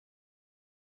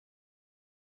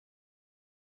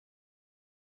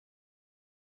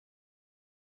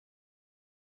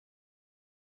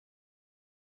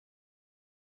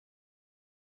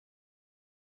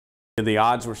The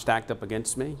odds were stacked up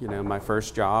against me. You know, my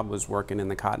first job was working in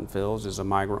the cotton fields as a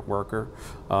migrant worker,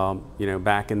 you know,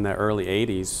 back in the early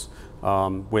 80s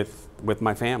with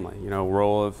my family. You know, a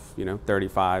row of,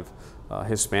 35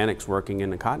 Hispanics working in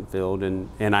the cotton field,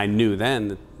 and I knew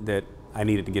then that I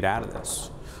needed to get out of this.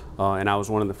 And I was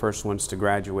one of the first ones to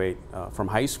graduate from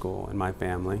high school in my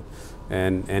family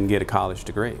and get a college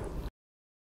degree.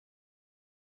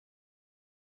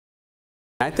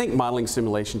 I think modeling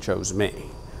simulation chose me,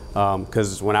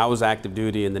 because when I was active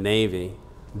duty in the Navy,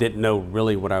 didn't know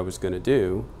really what I was going to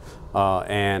do,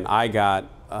 and I got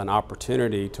an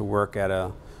opportunity to work at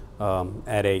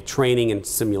a training and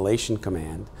simulation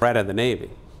command right out of the Navy.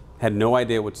 Had no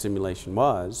idea what simulation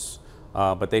was,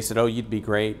 but they said, oh, you'd be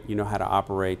great, you know how to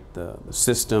operate the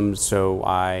systems, so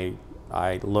I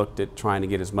looked at trying to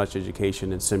get as much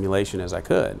education in simulation as I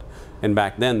could. And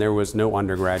back then there was no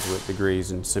undergraduate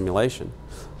degrees in simulation.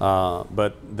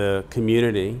 But the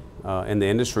community and the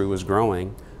industry was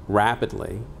growing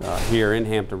rapidly here in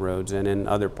Hampton Roads and in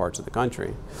other parts of the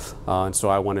country. And so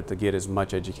I wanted to get as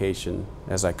much education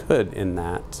as I could in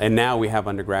that. And now we have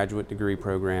undergraduate degree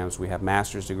programs, we have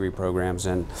master's degree programs,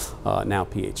 and now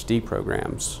PhD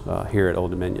programs here at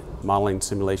Old Dominion. Modeling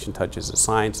simulation touches the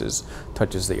sciences,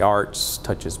 touches the arts,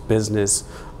 touches business,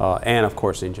 and of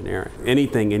course engineering.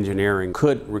 Anything engineering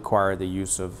could require the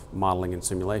use of modeling and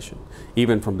simulation,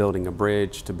 even from building a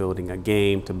bridge to building a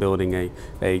game to building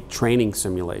a training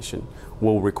simulation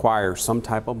will require some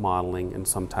type of modeling and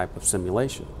some type of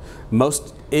simulation.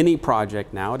 Any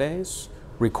project nowadays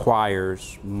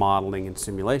requires modeling and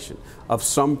simulation of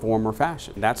some form or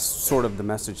fashion. That's sort of the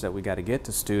message that we got to get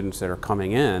to students that are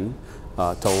coming in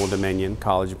to Old Dominion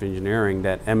College of Engineering,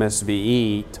 that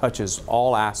MSVE touches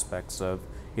all aspects of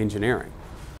engineering.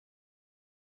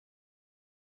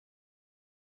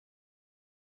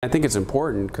 I think it's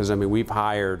important because, I mean, we've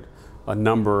hired a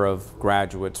number of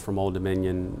graduates from Old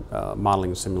Dominion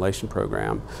modeling and simulation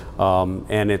program,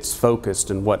 and it's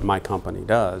focused in what my company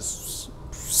does.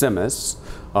 SimIS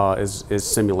is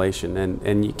simulation,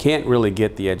 and you can't really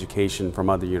get the education from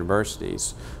other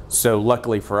universities. So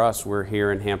luckily for us, we're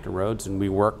here in Hampton Roads, and we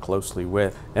work closely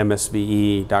with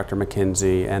MSVE, Dr.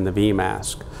 McKinsey, and the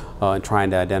VMASC in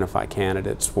trying to identify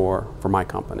candidates for my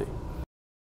company.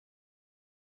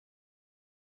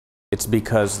 It's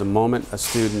because the moment a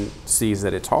student sees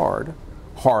that it's harder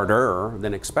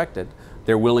than expected,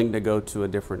 they're willing to go to a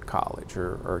different college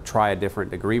or try a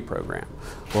different degree program.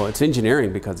 Well, it's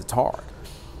engineering because it's hard.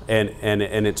 And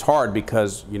it's hard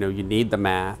because, you need the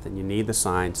math and you need the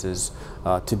sciences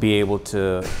to be able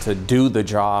to do the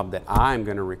job that I'm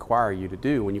going to require you to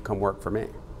do when you come work for me.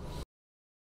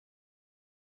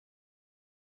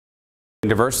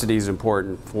 Diversity is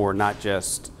important for not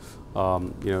just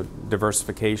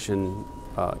diversification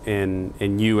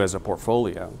in you as a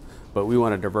portfolio, but we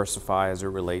want to diversify as it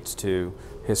relates to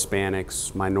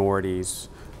Hispanics, minorities,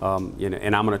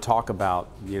 and I'm going to talk about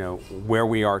where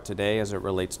we are today as it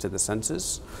relates to the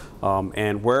census,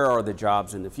 and where are the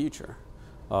jobs in the future,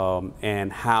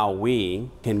 and how we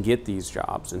can get these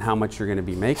jobs and how much you're going to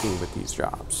be making with these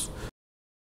jobs.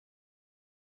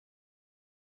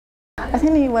 I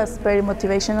think it was very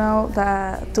motivational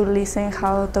to listen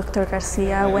how Dr.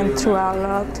 Garcia went through a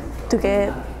lot to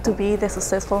get to be the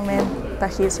successful man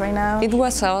that he is right now. It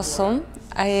was awesome.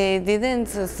 I didn't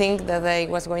think that I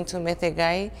was going to meet a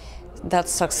guy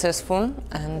that's successful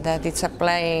and that it's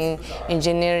applying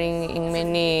engineering in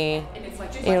many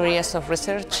areas of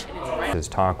research. His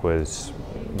talk was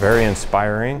very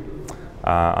inspiring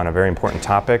on a very important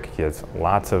topic. He has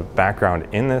lots of background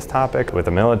in this topic with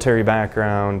a military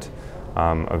background,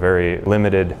 a very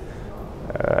limited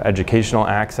educational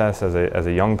access as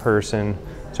a young person.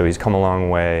 So he's come a long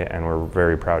way, and we're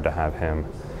very proud to have him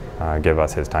give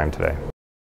us his time today.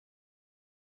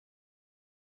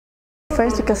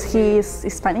 First, because he is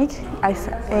Hispanic,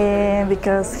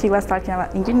 because he was talking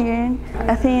about engineering.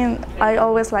 I think I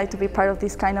always like to be part of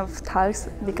this kind of talks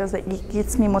because it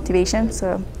gives me motivation,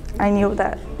 so I knew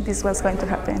that this was going to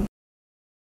happen.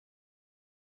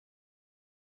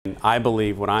 I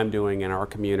believe what I'm doing in our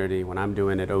community, what I'm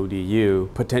doing at ODU,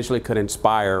 potentially could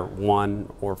inspire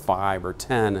 1 or 5 or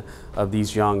 10 of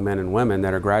these young men and women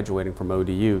that are graduating from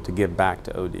ODU to give back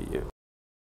to ODU.